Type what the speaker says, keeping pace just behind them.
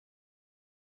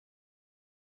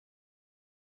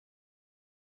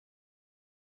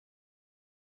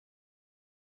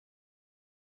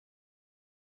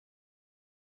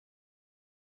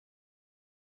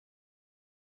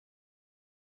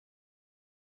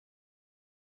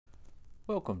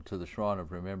Welcome to the Shrine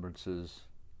of Remembrance's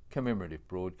commemorative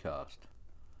broadcast,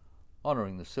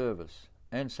 honouring the service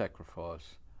and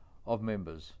sacrifice of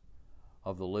members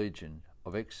of the Legion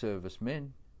of ex-service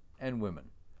men and women.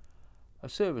 A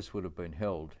service would have been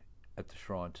held at the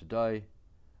shrine today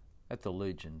at the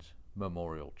Legion's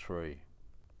memorial tree.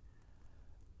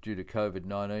 Due to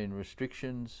COVID-19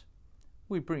 restrictions,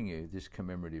 we bring you this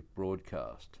commemorative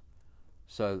broadcast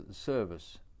so that the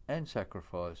service and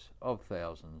sacrifice of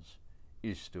thousands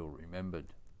is still remembered.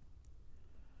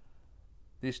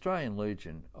 The Australian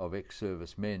Legion of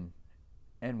ex-service men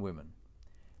and women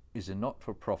is a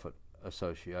not-for-profit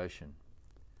association.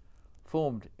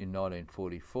 Formed in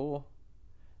 1944,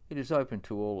 it is open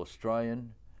to all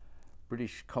Australian,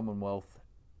 British Commonwealth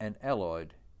and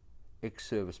Allied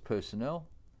ex-service personnel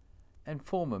and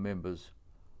former members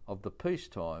of the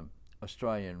peacetime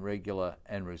Australian Regular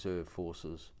and Reserve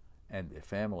Forces and their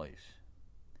families.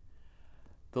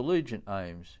 The Legion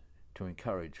aims to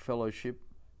encourage fellowship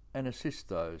and assist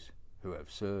those who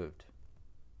have served.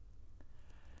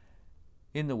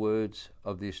 In the words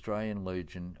of the Australian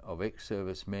Legion of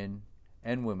ex-service men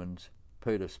and women's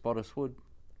Peter Spottiswoode,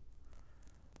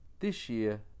 this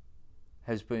year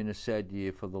has been a sad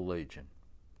year for the Legion.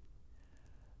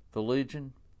 The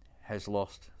Legion has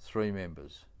lost 3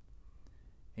 members,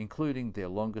 including their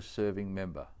longest serving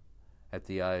member at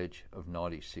the age of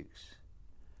 96.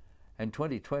 And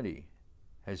 2020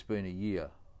 has been a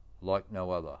year like no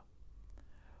other,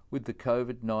 with the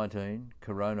COVID-19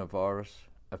 coronavirus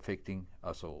affecting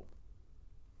us all.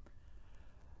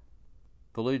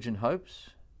 The Legion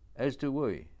hopes, as do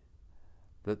we,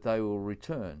 that they will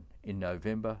return in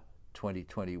November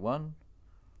 2021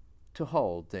 to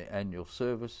hold their annual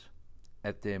service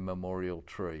at their memorial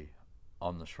tree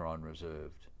on the Shrine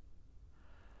Reserved.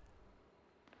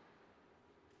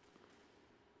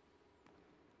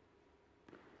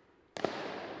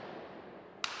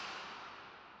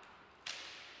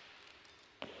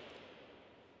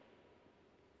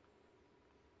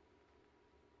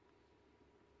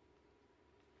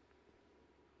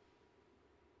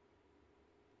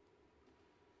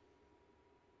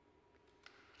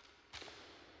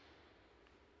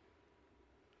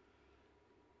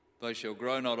 They shall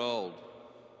grow not old,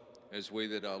 as we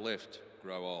that are left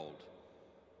grow old.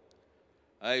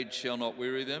 Age shall not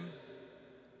weary them,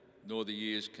 nor the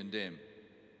years condemn.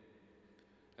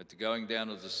 At the going down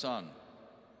of the sun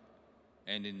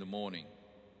and in the morning,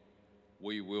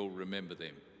 we will remember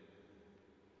them.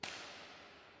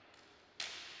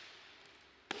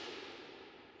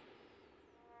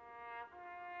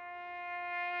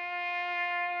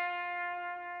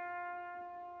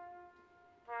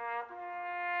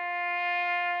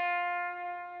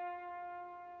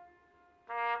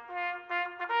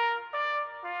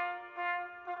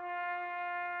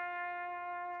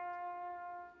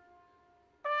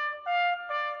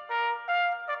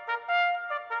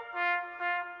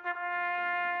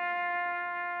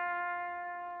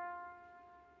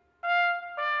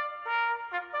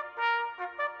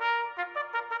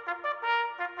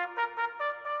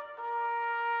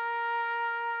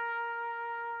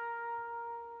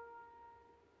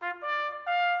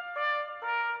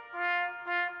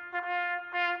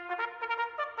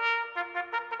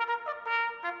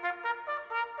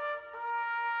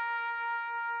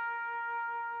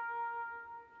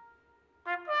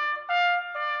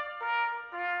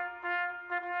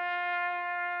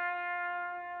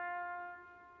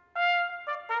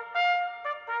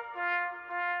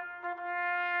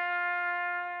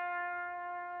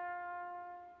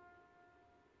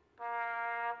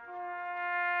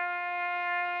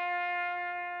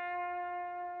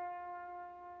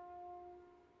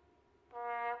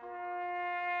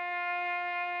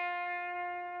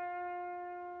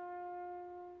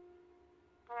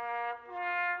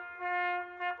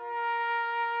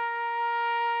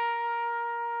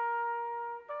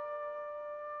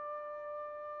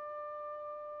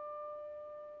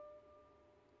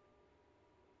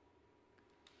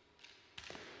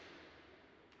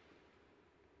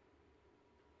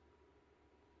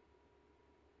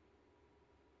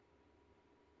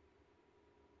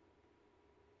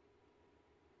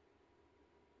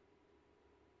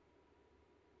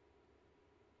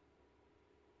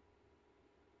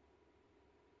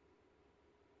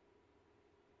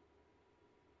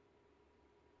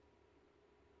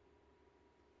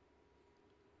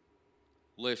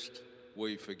 Lest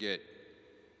we forget.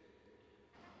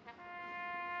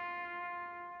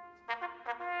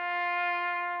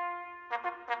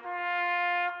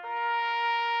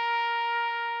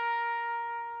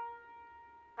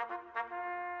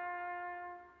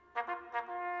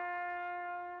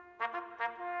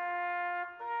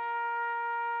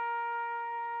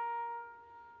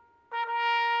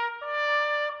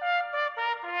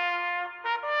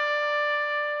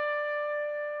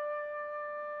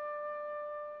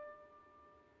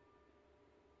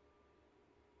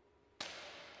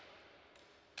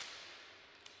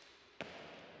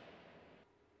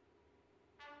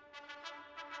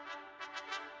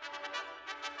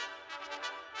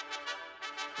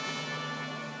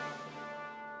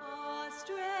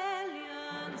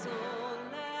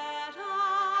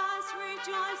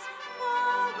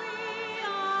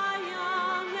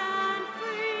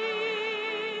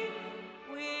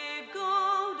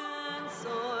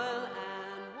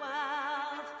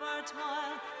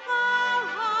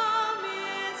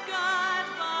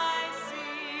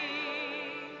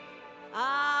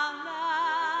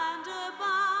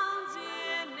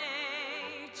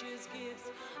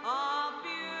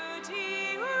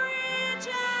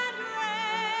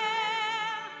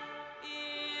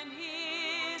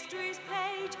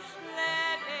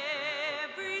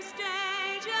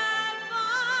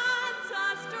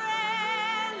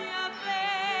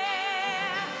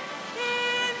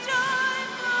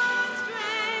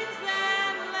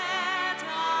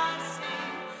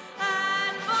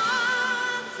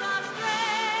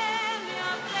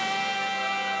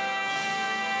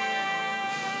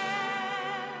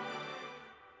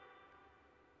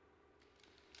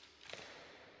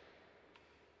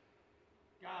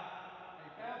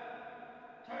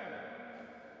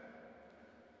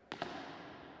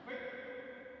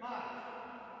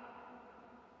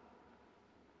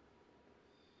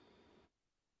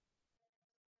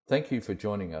 Thank you for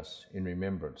joining us in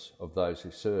remembrance of those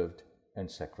who served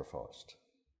and sacrificed.